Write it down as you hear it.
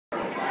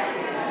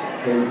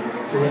Okay,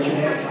 so what's your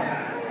name?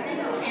 My name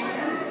is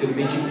Cameron. Good to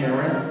meet you,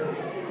 Cameron.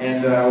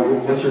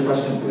 And what's your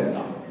question today?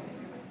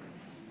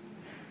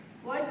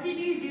 What did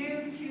you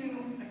do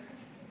to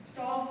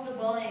solve the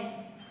bullying?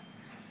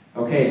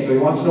 Okay, so he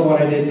wants to know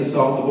what I did to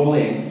solve the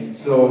bullying.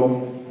 So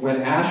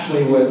when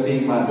Ashley was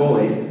being my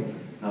bully,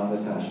 not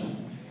this Ashley,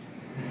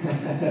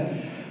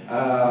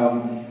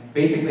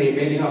 basically it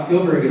made me not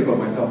feel very good about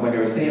myself, like I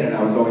was saying, and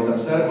I was always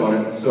upset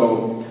about it.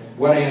 So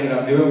what I ended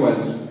up doing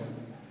was,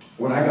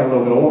 when I got a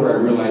little bit older, I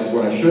realized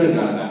what I should have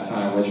done at that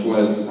time, which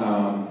was,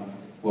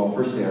 well,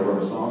 firstly I wrote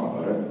a song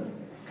about it.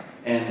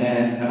 And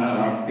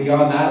then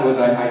beyond that was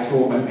I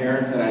told my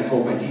parents and I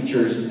told my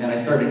teachers, and I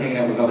started hanging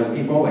out with other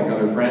people, like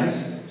other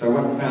friends. So I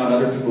went and found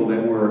other people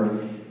that were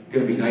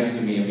going to be nice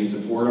to me and be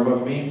supportive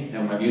of me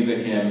and my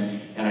music, and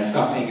I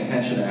stopped paying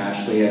attention to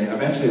Ashley, and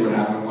eventually what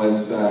happened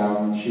was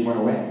she went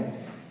away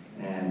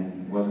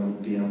and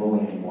wasn't being a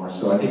bully anymore.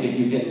 So I think if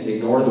you can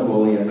ignore the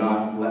bully and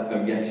not let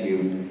them get to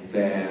you,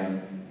 then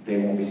they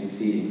won't be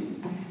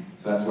succeeding.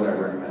 So that's what I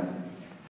recommend.